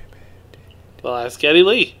 Well, ask Geddy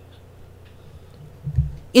Lee.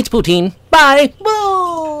 It's poutine. Bye.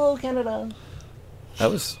 Whoa, Canada.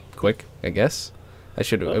 That was quick, I guess. We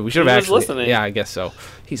should have actually listening. Yeah, I guess so.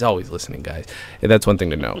 He's always listening, guys. And that's one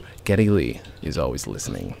thing to know. Geddy Lee is always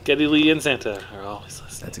listening. Geddy Lee and Santa are always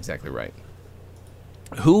listening. That's exactly right.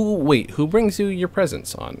 Who brings you your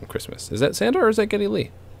presents on Christmas? Is that Santa or is that Geddy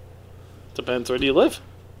Lee? Depends. Where do you live?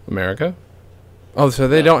 America. Oh, so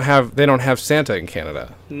they don't have Santa in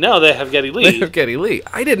Canada. No, they have Geddy Lee. They have Geddy Lee.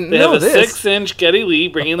 I didn't they know have a this. 6-inch Geddy Lee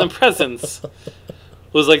bringing them presents. It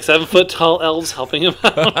was like 7-foot tall elves helping him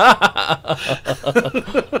out.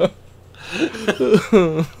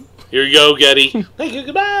 Here you go, Geddy. Thank you.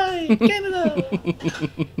 Goodbye, Canada.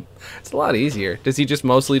 It's a lot easier. Does he just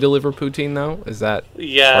mostly deliver poutine though? Is that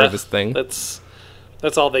part of his thing? That's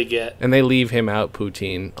all they get. And they leave him out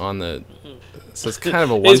poutine on the. So it's kind of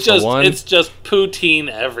a one-for-one. It's just poutine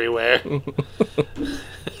everywhere.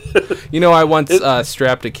 I once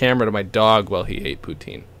strapped a camera to my dog while he ate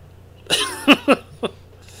poutine.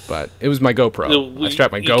 But it was my GoPro. I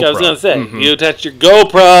strapped my GoPro. I was going to say, you attached your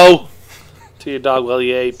GoPro to your dog while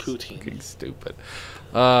you ate poutine. Fucking stupid.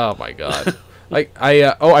 Oh, my God.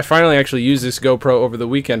 I finally actually used this GoPro over the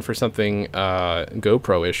weekend for something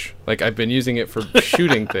GoPro-ish. Like, I've been using it for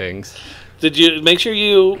shooting things. Did you make sure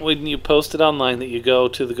when you post it online, that you go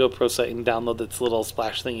to the GoPro site and download this little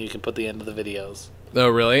splash thing you can put at the end of the videos? Oh,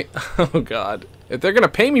 really? Oh, God. If they're going to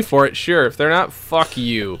pay me for it, sure. If they're not, fuck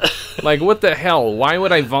you. Like, what the hell? Why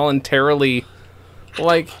would I voluntarily...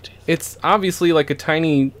 Like, it's obviously like it's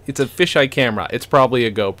a fisheye camera. It's probably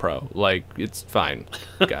a GoPro. Like, it's fine,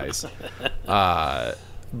 guys. But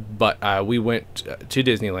we went to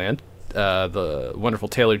Disneyland. The wonderful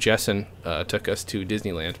Taylor Jessen took us to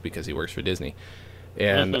Disneyland because he works for Disney.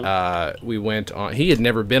 And we went on... He had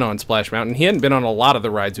never been on Splash Mountain. He hadn't been on a lot of the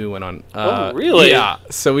rides we went on. Oh, really? Yeah.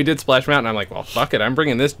 So we did Splash Mountain. I'm like, well, fuck it. I'm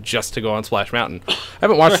bringing this just to go on Splash Mountain. I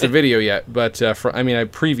haven't watched the video yet, but I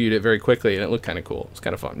previewed it very quickly, and it looked kind of cool. It was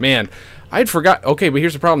kind of fun. Man, I'd forgot... Okay, but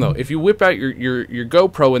here's the problem, though. If you whip out your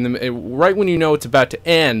GoPro right when you know it's about to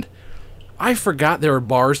end... I forgot there were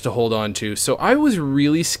bars to hold on to, so I was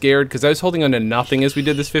really scared because I was holding on to nothing as we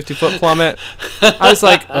did this 50-foot plummet. I was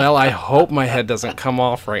like, well, I hope my head doesn't come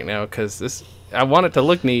off right now because I want it to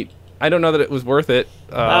look neat. I don't know that it was worth it.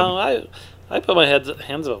 I put my hands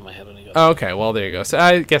above my head when you go. Okay, well, there you go. So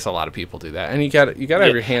I guess a lot of people do that, and you got to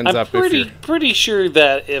have your hands up. I'm pretty sure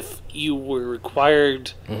that if you were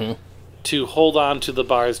required to hold on to the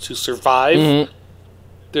bars to survive,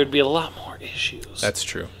 there'd be a lot more issues. That's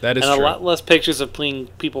true. That is true. And a lot less pictures of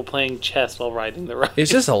people playing chess while riding the ride. It's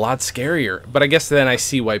just a lot scarier. But I guess then I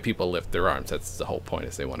see why people lift their arms. That's the whole point,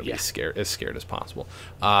 is they want to be as scared as possible.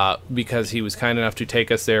 Because he was kind enough to take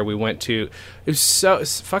us there. We went to... It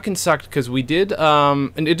fucking sucked because we did...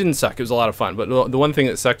 and it didn't suck. It was a lot of fun. But the one thing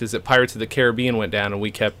that sucked is that Pirates of the Caribbean went down and we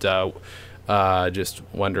kept... just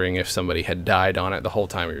wondering if somebody had died on it the whole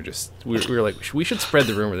time. We were like, we should spread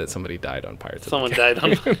the rumor that somebody died on Pirates of the Caribbean.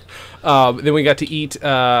 Someone died on then we got to eat.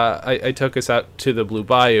 I took us out to the Blue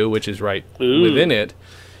Bayou, which is right within it.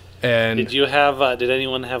 And did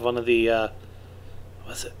anyone have one of the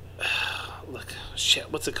what's it? Look,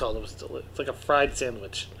 shit, what's it called? It's like a fried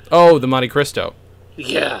sandwich. Oh, the Monte Cristo.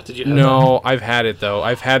 Yeah, did you have No, I've had it though.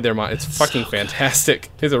 I've had their It's fucking fantastic.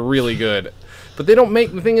 It's really good. But they don't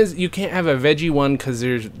make... The thing is, you can't have a veggie one because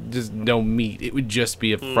there's just no meat. It would just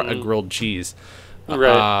be a grilled cheese.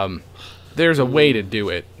 Right. There's a way to do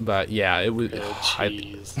it, but yeah, it was...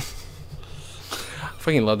 cheese. I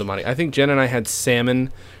fucking love the Monte. I think Jen and I had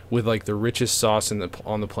salmon with like the richest sauce on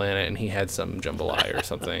the planet, and he had some jambalaya or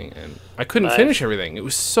something, and I couldn't finish everything. It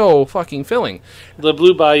was so fucking filling. The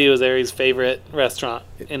Blue Bayou is Ari's favorite restaurant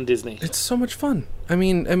in Disney. It's so much fun. And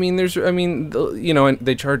they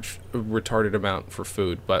charge a retarded amount for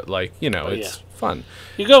food, but it's fun.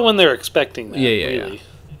 You go when they're expecting that. Yeah. Really.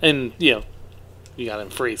 And you got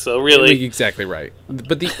it free, so really exactly right.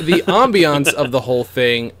 But the ambiance of the whole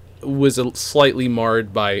thing was slightly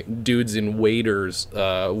marred by dudes in waders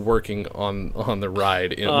working on the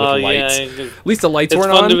ride with lights. Yeah. At least the lights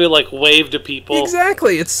weren't on. It's fun to wave to people.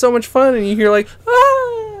 Exactly. It's so much fun, and you hear like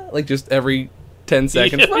just every 10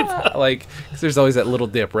 seconds. Yeah, we Like, 'cause there's always that little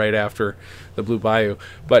dip right after the Blue Bayou.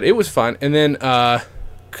 But it was fun. And then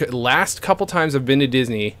last couple times I've been to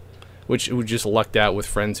Disney, which we just lucked out with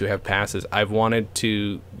friends who have passes, I've wanted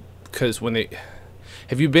to, because when they...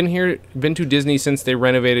 Have you been to Disney since they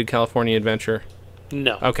renovated California Adventure?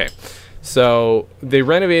 No. Okay. So they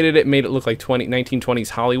renovated it, made it look like 1920s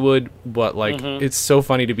Hollywood, but like it's so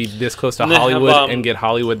funny to be this close to And they have, Hollywood and get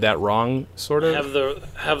Hollywood that wrong, sort of.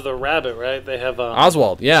 Have the rabbit, right? They have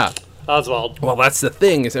Oswald, yeah. Oswald. Well, that's the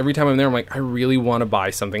thing, is every time I'm there, I'm like, I really want to buy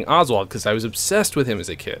something Oswald, because I was obsessed with him as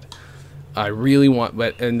a kid. I really want,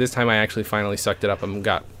 and this time I actually finally sucked it up and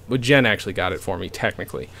Jen actually got it for me,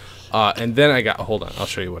 technically. And then hold on, I'll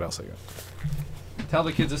show you what else I got. Tell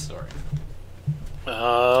the kids a story.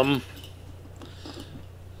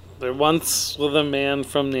 There once was a man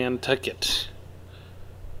from Nantucket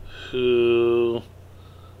who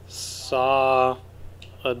saw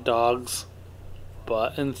a dog's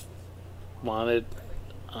butt and wanted,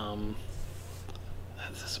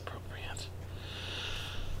 is this appropriate?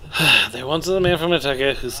 There once was a man from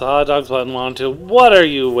Nantucket who saw a dog's butt and wanted to, what are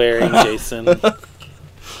you wearing, Jason?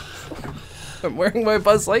 I'm wearing my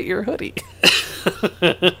Buzz Lightyear hoodie.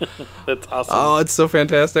 That's awesome. Oh, it's so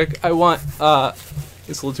fantastic. I want,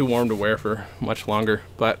 it's a little too warm to wear for much longer,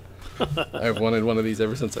 but I've wanted one of these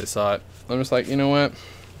ever since I saw it. I'm just like, you know what?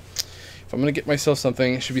 If I'm going to get myself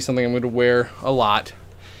something, it should be something I'm going to wear a lot.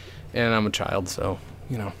 And I'm a child, so,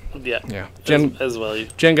 you know. Yeah. Jen, as well.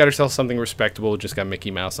 Jen got herself something respectable, just got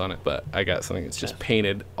Mickey Mouse on it, but I got something that's just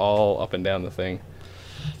painted all up and down the thing.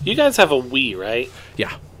 You guys have a Wii, right?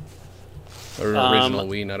 Yeah. Original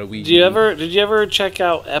Wii, not a Wii. Did you ever check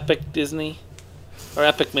out Epic Disney? Or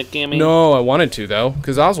Epic Mickey, I mean? No, I wanted to, though,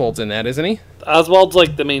 because Oswald's in that, isn't he? Oswald's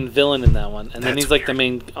like the main villain in that one, and then That's he's like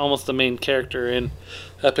almost the main character in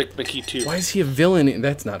Epic Mickey 2. Why is he a villain?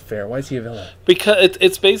 That's not fair. Why is he a villain? Because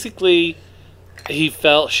it's basically he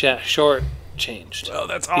felt short changed. Oh,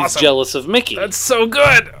 that's He's awesome. jealous of Mickey. That's so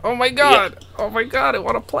good. Oh my god. Yeah. Oh my god. I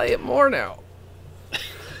want to play it more now.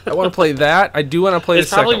 I want to play that. I do want to play the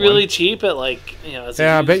second one. It's probably really cheap at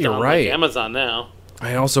I bet you're right. Like Amazon now.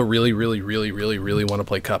 I also really want to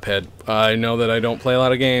play Cuphead. I know that I don't play a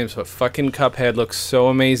lot of games, but fucking Cuphead looks so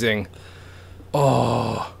amazing.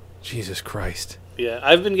 Oh, Jesus Christ. Yeah,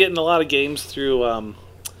 I've been getting a lot of games through,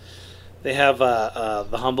 they have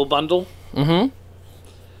the Humble Bundle. Mm-hmm.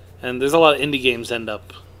 And there's a lot of indie games end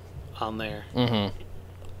up on there. Mm-hmm.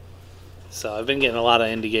 So I've been getting a lot of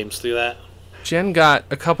indie games through that. Jen got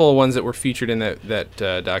a couple of ones that were featured in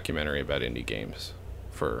that documentary about indie games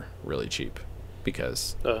for really cheap,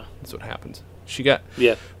 because that's what happens. She got...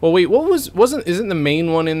 Yeah. Well, wait, isn't the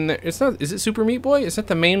main one in there? It's not... Is it Super Meat Boy? Is that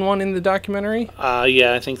the main one in the documentary?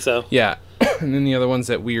 Yeah, I think so. Yeah. And then the other one's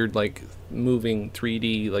that weird, like, moving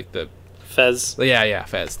 3D, like the... Fez. Yeah,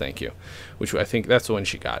 Fez, thank you. Which I think that's the one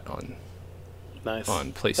she got on... Nice.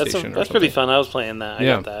 On PlayStation That's pretty fun. I was playing that.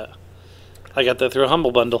 I got that through a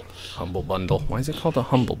Humble Bundle. Humble Bundle. Why is it called a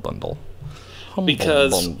Humble Bundle?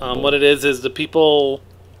 Because what it is the people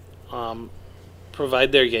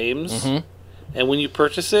provide their games, and when you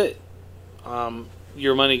purchase it,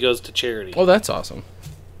 your money goes to charity. Oh, that's awesome.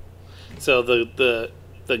 So the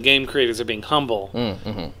game creators are being humble,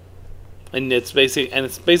 and it's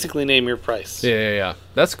basically name your price. Yeah.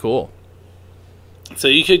 That's cool. So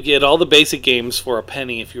you could get all the basic games for a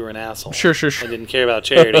penny if you were an asshole. Sure. I didn't care about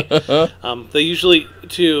charity. They usually,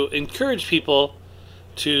 to encourage people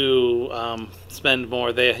to spend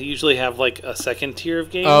more, they usually have like a second tier of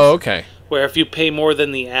games. Oh, okay. Where if you pay more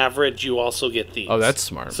than the average, you also get these. Oh, that's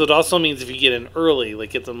smart. So it also means if you get in early,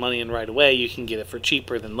 like get the money in right away, you can get it for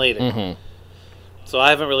cheaper than later. Mm-hmm. So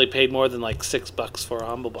I haven't really paid more than like $6 for a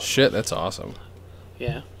Humble Bundle. Shit, that's awesome.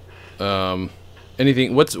 Yeah.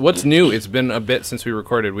 Anything? What's new? It's been a bit since we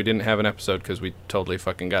recorded. We didn't have an episode because we totally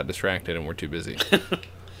fucking got distracted and we're too busy.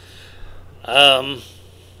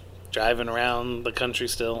 Driving around the country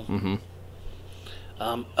still.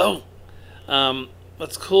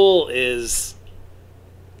 What's cool is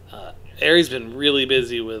Ari's been really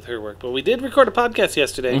busy with her work, but we did record a podcast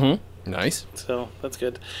yesterday. Nice. So that's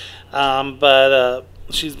good. But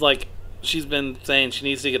she's been saying she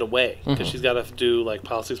needs to get away because she's got to do like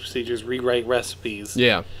policies, procedures, rewrite recipes.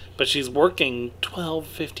 Yeah. But she's working 12,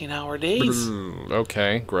 15-hour days.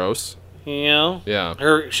 Okay, gross. You know? Yeah.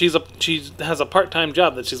 She has a part-time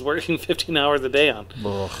job that she's working 15 hours a day on.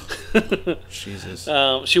 Ugh. Jesus.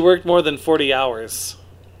 She worked more than 40 hours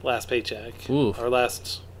last paycheck. Oof. Or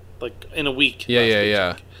last, like, in a week.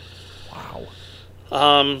 Yeah.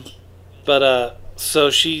 Wow. But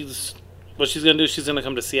so she's what she's gonna do, she's gonna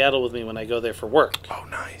come to Seattle with me when I go there for work. Oh,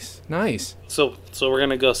 nice. Nice. So we're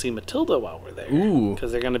gonna go see Matilda while we're there. Ooh.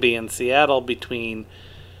 Because they're gonna be in Seattle between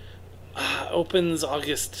opens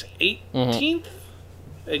August 18th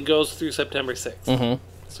and goes through September 6th. Mm-hmm.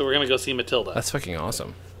 So we're gonna go see Matilda. That's fucking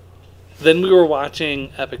awesome. Then we were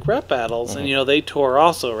watching Epic Rep Battles, and they tour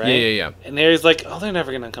also, right? Yeah. And Harry's like, "Oh, they're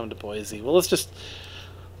never gonna come to Boise. Well, let's just,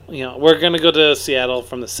 we're gonna go to Seattle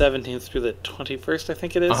from the 17th through the 21st, I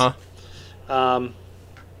think it is."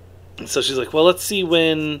 So she's like, "Well, let's see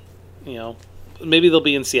when, maybe they'll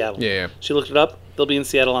be in Seattle." Yeah. She looked it up. They'll be in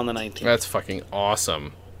Seattle on the 19th. That's fucking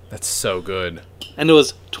awesome. That's so good. And it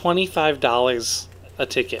was $25 a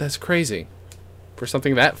ticket. That's crazy. For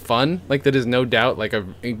something that fun, like that is no doubt like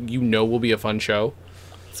will be a fun show.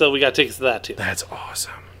 So we got tickets to that too. That's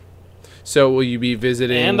awesome. So will you be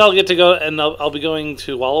visiting? And I'll get to go, and I'll be going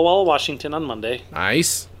to Walla Walla, Washington on Monday,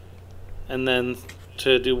 Nice. and then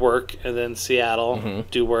to do work, and then Seattle,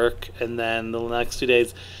 do work, and then the next 2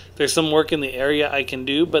 days, there's some work in the area I can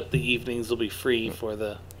do, but the evenings will be free for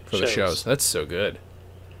the shows. That's so good.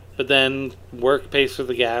 But then work pays for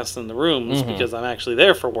the gas and the rooms because I'm actually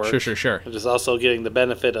there for work. Sure. Which is also getting the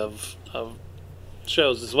benefit of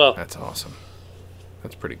shows as well. That's awesome.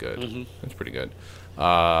 That's pretty good. Mm-hmm. That's pretty good.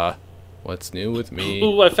 What's new with me?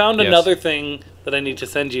 Ooh, I found Yes. another thing that I need to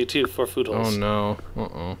send you to for Food Oh Holes.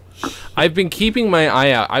 no. I've been keeping my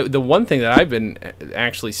eye out. The one thing that I've been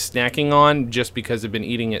actually snacking on, just because I've been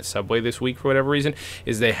eating at Subway this week for whatever reason,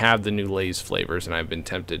 is they have the new Lay's flavors, and I've been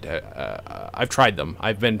tempted to. I've tried them.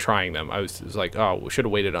 I've been trying them. I was like, oh, we should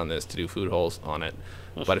have waited on this to do Food Holes on it.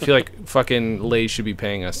 But I feel like fucking Lay's should be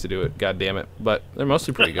paying us to do it. God damn it. But they're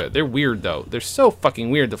mostly pretty good. They're weird though. They're so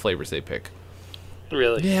fucking weird, the flavors they pick.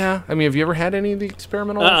 Really? Yeah. I mean, have you ever had any of the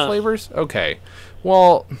experimental flavors? Okay.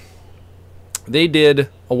 Well, they did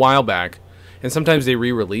a while back, and sometimes they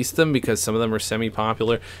re-release them because some of them are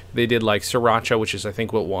semi-popular. They did like Sriracha, which is I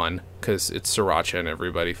think what won, because it's Sriracha and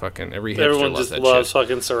every hipster Everyone loves just that loves shit.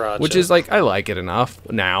 fucking Sriracha. Which is like, I like it enough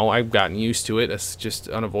now. I've gotten used to it. It's just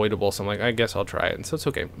unavoidable. So I'm like, I guess I'll try it. And so it's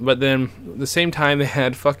okay. But then at the same time, they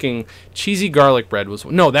had fucking cheesy garlic bread.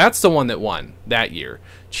 No, that's the one that won that year.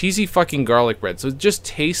 Cheesy fucking garlic bread. So it just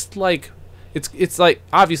tastes like, it's like,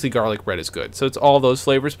 obviously garlic bread is good. So it's all those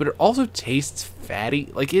flavors, but it also tastes fatty.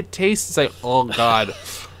 Like it tastes like, oh God.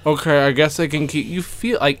 Okay, I guess I can keep. You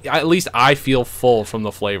feel like, at least I feel full from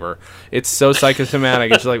the flavor. It's so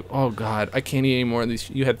psychosomatic. It's like, oh God, I can't eat any more of these.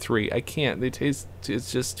 You had 3. I can't. They taste.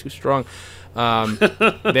 It's just too strong.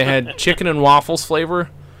 They had chicken and waffles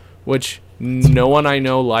flavor, which no one I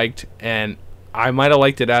know liked, and I might have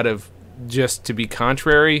liked it out of just to be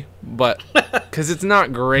contrary, but because it's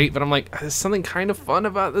not great. But I'm like, there's something kind of fun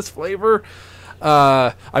about this flavor.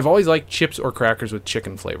 I've always liked chips or crackers with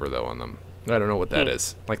chicken flavor though on them. I don't know what that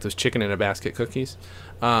is. Like those chicken in a basket cookies.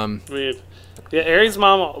 Weird. Yeah, Ari's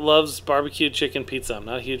mom loves barbecue chicken pizza. I'm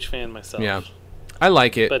not a huge fan myself. Yeah. I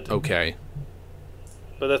like it. But- okay.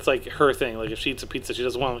 But that's like her thing. Like if she eats a pizza, she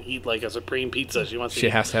doesn't want to eat like a supreme pizza. She wants to She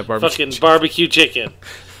eat has to have barbecue fucking chicken. barbecue chicken.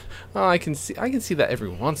 Oh, I can see that every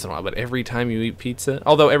once in a while, but every time you eat pizza,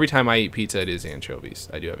 although every time I eat pizza, it is anchovies.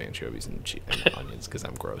 I do have anchovies and onions because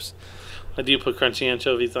I'm gross. Do you put crunchy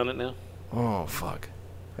anchovies on it now? Oh fuck,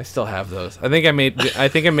 I still have those. I think I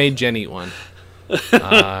made Jen eat one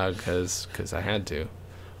because I had to.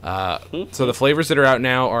 So the flavors that are out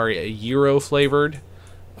now are a gyro flavored,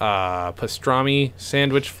 pastrami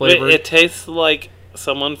sandwich flavored. Wait, it tastes like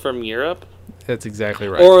someone from Europe, That's exactly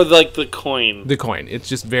right. or like the coin. The coin. It's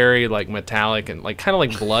just very like metallic and like kind of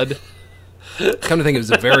like blood. Come to think, it was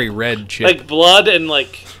a very red chip. Like blood and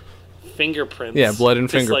like fingerprints. Yeah, blood and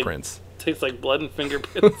Tastes fingerprints. Tastes like blood and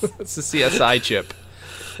fingerprints. It's a CSI chip.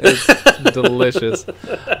 It's delicious.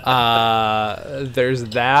 There's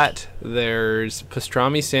that. There's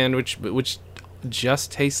pastrami sandwich, which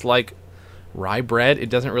just tastes like rye bread. It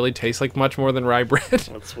doesn't really taste like much more than rye bread.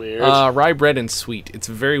 That's weird. Rye bread and sweet. It's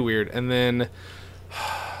very weird. And then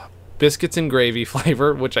biscuits and gravy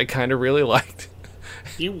flavor, which I kind of really liked.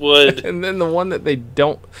 You would. And then the one that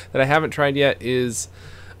I haven't tried yet is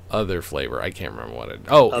other flavor. I can't remember what it.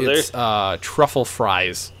 Oh, Other? it's truffle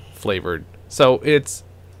fries flavored. So it's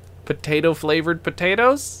potato flavored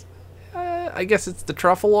potatoes. I guess it's the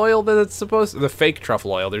truffle oil that it's supposed to. The fake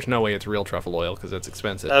truffle oil. There's no way it's real truffle oil because it's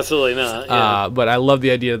expensive. Absolutely not. Yeah. But I love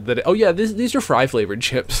the idea that these are fry flavored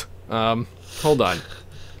chips. Hold on,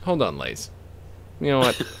 Lays. You know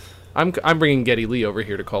what? I'm bringing Geddy Lee over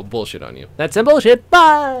here to call bullshit on you. That's some bullshit.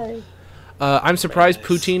 Bye. I'm surprised nice.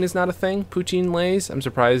 poutine is not a thing. Poutine Lays. I'm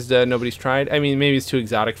surprised nobody's tried. I mean, maybe it's too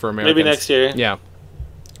exotic for Americans. Maybe next year. Yeah,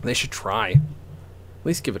 they should try. At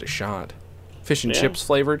least give it a shot. Fish and Yeah. chips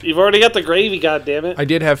flavored. You've already got the gravy, goddammit. I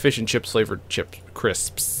did have fish and chips flavored chip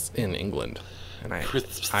crisps in England, and I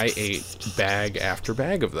Crisps. ate bag after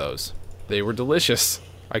bag of those. They were delicious.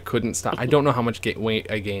 I couldn't stop. I don't know how much weight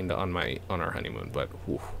I gained on our honeymoon, but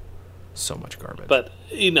whew, so much garbage. But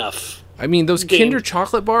enough. I mean, those gained. Kinder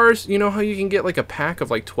chocolate bars, you know how you can get like a pack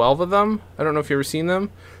of like 12 of them? I don't know if you've ever seen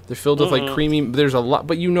them. They're filled with like creamy, there's a lot,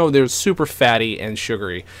 but you know they're super fatty and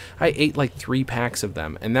sugary. I ate like 3 packs of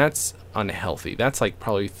them, and that's unhealthy. That's like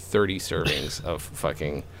probably 30 servings of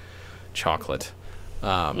fucking chocolate.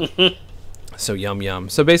 So yum.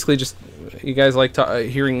 So basically just, you guys like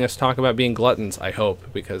hearing us talk about being gluttons, I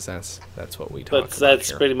hope, because that's what we talk But about that's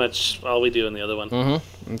here. pretty much all we do in the other one.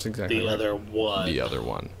 That's exactly The right. other one. The other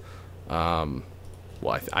one.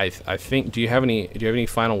 Well, I think. Do you have any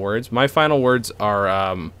final words? My final words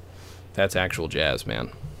are, that's actual jazz,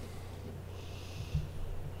 man.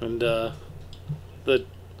 And the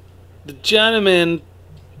gentleman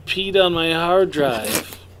peed on my hard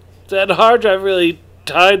drive. That hard drive really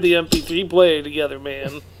tied the MP3 player together,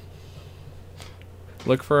 man.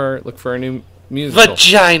 Look for our new musical.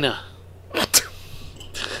 Vagina.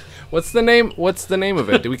 What's the name of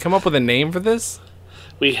it? Did we come up with a name for this?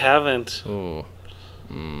 We haven't. Ooh,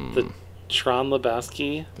 The Tron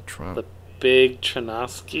Lebowski. the Trump. The Big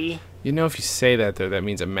Tronosky. You know, if you say that though, that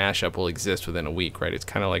means a mashup will exist within a week, right? It's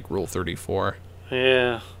kind of like Rule 34,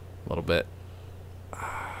 Yeah. a little bit.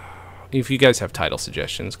 If you guys have title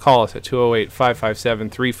suggestions, call us at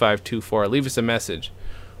 208-557-3524. Leave us a message.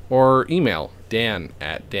 Or email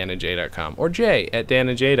dan@danandjay.com or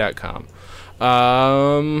jay@danandjay.com.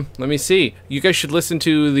 Let me see. You guys should listen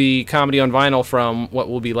to the Comedy on Vinyl from what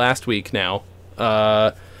will be last week now.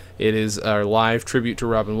 It is our live tribute to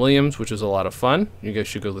Robin Williams, which is a lot of fun. You guys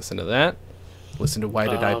should go listen to that. Listen to Why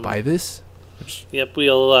Did I Buy This? Yep,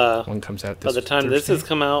 we'll, One comes out by this the time this Thursday. has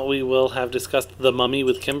come out, we will have discussed The Mummy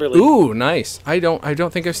with Kimberly. Ooh, nice. I don't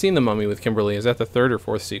think I've seen The Mummy with Kimberly. Is that the 3rd or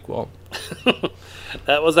 4th sequel?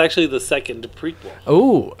 That was actually the second prequel.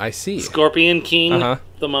 Oh, I see. Scorpion King, Uh-huh.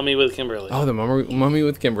 The Mummy with Kimberly. Oh, The Mummy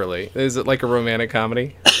with Kimberly. Is it like a romantic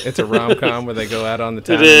comedy? It's a rom-com where they go out on the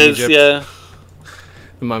town It is, in Egypt. yeah.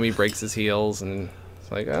 The mummy breaks his heels and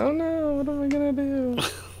it's like, oh no, what am I gonna do?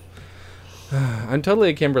 I'm totally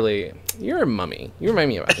a Kimberly. You're a mummy. You remind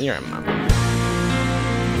me of you're a mummy.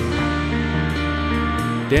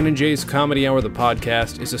 Dan and Jay's Comedy Hour, the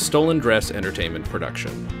podcast, is a Stolen Dress Entertainment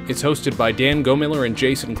production. It's hosted by Dan Gomiller and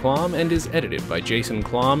Jason Klom and is edited by Jason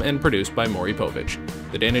Klom and produced by Maury Povich.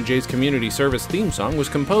 The Dan and Jay's Community Service theme song was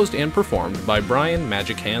composed and performed by Brian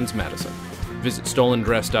Magic Hands Madison. Visit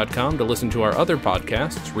stolendress.com to listen to our other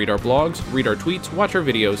podcasts, read our blogs, read our tweets, watch our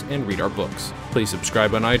videos, and read our books. Please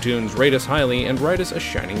subscribe on iTunes, rate us highly, and write us a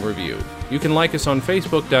shining review. You can like us on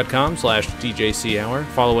facebook.com/DJCHour,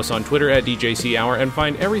 follow us on Twitter @DJCHour, and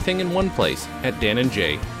find everything in one place at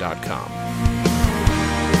danandjay.com.